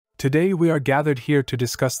Today we are gathered here to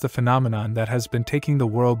discuss the phenomenon that has been taking the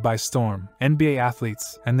world by storm, NBA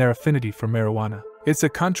athletes and their affinity for marijuana. It's a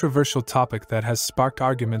controversial topic that has sparked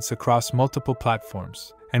arguments across multiple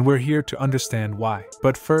platforms, and we're here to understand why.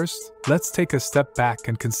 But first, let's take a step back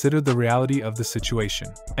and consider the reality of the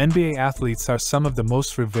situation. NBA athletes are some of the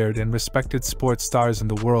most revered and respected sports stars in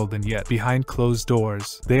the world, and yet, behind closed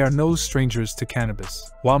doors, they are no strangers to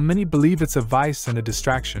cannabis. While many believe it's a vice and a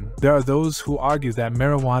distraction, there are those who argue that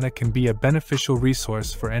marijuana can be a beneficial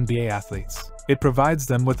resource for NBA athletes. It provides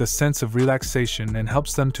them with a sense of relaxation and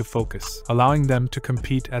helps them to focus, allowing them to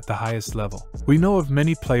compete at the highest level. We know of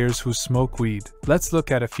many players who smoke weed. Let's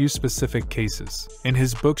look at a few specific cases. In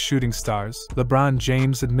his book Shooting Stars, Lebron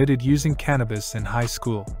James admitted using cannabis in high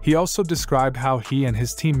school. He also described how he and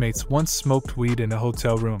his teammates once smoked weed in a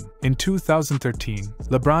hotel room. In 2013,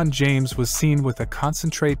 LeBron James was seen with a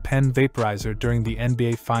concentrate pen vaporizer during the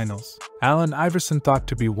NBA Finals. Allen Iverson, thought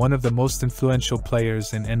to be one of the most influential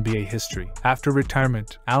players in NBA history. After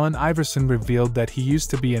retirement, Allen Iverson revealed that he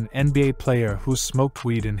used to be an NBA player who smoked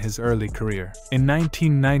weed in his early career. In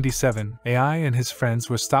 1997, AI and his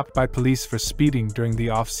friends were stopped by police for speeding during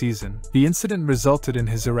the off-season. The incident resulted in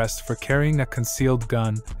his arrest for carrying a concealed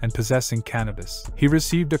gun and possessing cannabis. He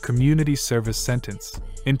received a community service sentence.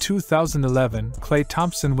 In 2011, Klay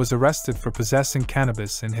Thompson was arrested for possessing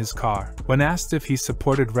cannabis in his car. When asked if he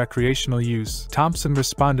supported recreational use, Thompson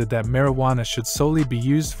responded that marijuana should solely be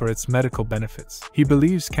used for its medical benefits. He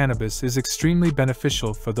believes cannabis is extremely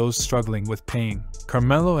beneficial for those struggling with pain.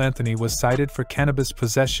 Carmelo Anthony was cited for cannabis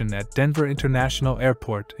possession at Denver International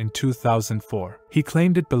Airport in 2004. He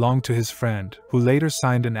claimed it belonged to his friend, who later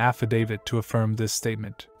signed an affidavit to affirm this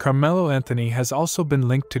statement. Carmelo Anthony has also been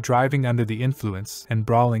linked to driving under the influence and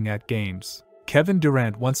brawling at games. Kevin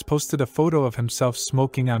Durant once posted a photo of himself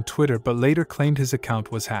smoking on Twitter but later claimed his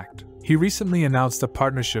account was hacked. He recently announced a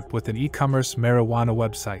partnership with an e-commerce marijuana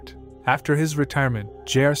website. After his retirement,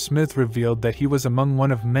 J.R. Smith revealed that he was among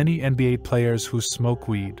one of many NBA players who smoke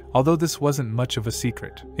weed, although this wasn't much of a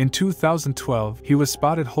secret. In 2012, he was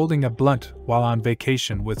spotted holding a blunt while on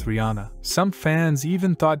vacation with Rihanna. Some fans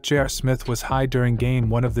even thought J.R. Smith was high during Game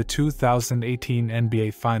 1 of the 2018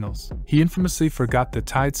 NBA Finals. He infamously forgot the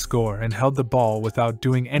tied score and held the ball without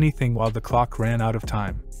doing anything while the clock ran out of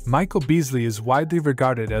time. Michael Beasley is widely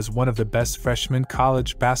regarded as one of the best freshman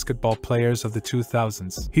college basketball players of the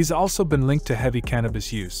 2000s. He's also been linked to heavy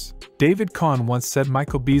cannabis use. David Kahn once said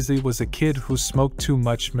Michael Beasley was a kid who smoked too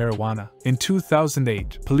much marijuana. In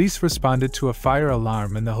 2008, police responded to a fire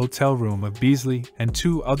alarm in the hotel room of Beasley and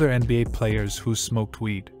two other NBA players who smoked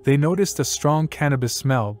weed. They noticed a strong cannabis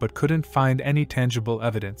smell but couldn't find any tangible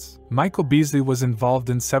evidence. Michael Beasley was involved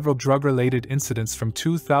in several drug-related incidents from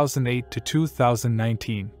 2008 to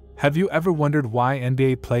 2019. Have you ever wondered why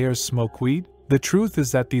NBA players smoke weed? The truth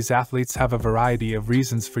is that these athletes have a variety of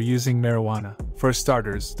reasons for using marijuana. For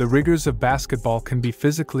starters, the rigors of basketball can be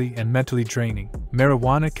physically and mentally draining.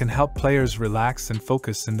 Marijuana can help players relax and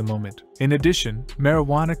focus in the moment. In addition,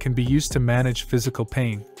 marijuana can be used to manage physical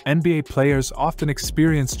pain. NBA players often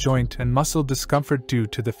experience joint and muscle discomfort due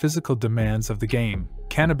to the physical demands of the game.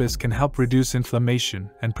 Cannabis can help reduce inflammation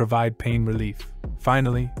and provide pain relief.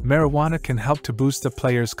 Finally, marijuana can help to boost a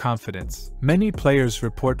player's confidence. Many players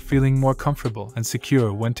report feeling more comfortable and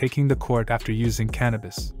secure when taking the court after using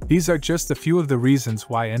cannabis. These are just a few of the reasons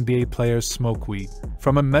why NBA players smoke weed.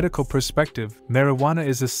 From a medical perspective, marijuana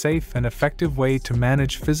is a safe and effective way to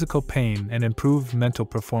manage physical pain and improve mental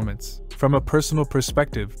performance. From a personal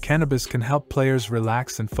perspective, cannabis can help players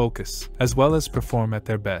relax and focus, as well as perform at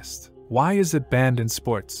their best. Why is it banned in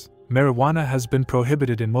sports? Marijuana has been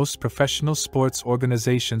prohibited in most professional sports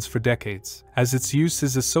organizations for decades, as its use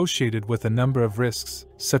is associated with a number of risks,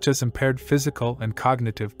 such as impaired physical and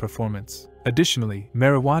cognitive performance. Additionally,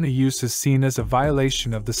 marijuana use is seen as a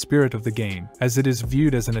violation of the spirit of the game, as it is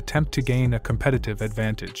viewed as an attempt to gain a competitive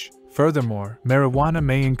advantage. Furthermore, marijuana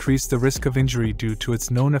may increase the risk of injury due to its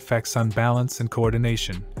known effects on balance and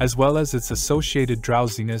coordination, as well as its associated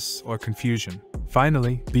drowsiness or confusion.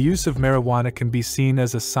 Finally, the use of marijuana can be seen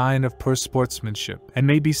as a sign of poor sportsmanship and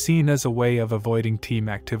may be seen as a way of avoiding team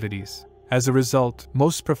activities. As a result,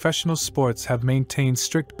 most professional sports have maintained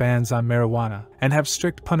strict bans on marijuana and have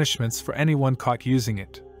strict punishments for anyone caught using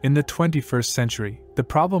it. In the 21st century, the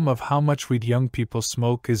problem of how much weed young people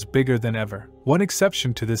smoke is bigger than ever. One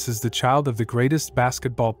exception to this is the child of the greatest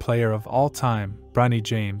basketball player of all time, Bronny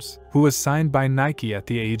James, who was signed by Nike at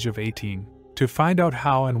the age of 18. To find out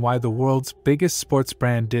how and why the world's biggest sports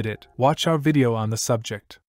brand did it, watch our video on the subject.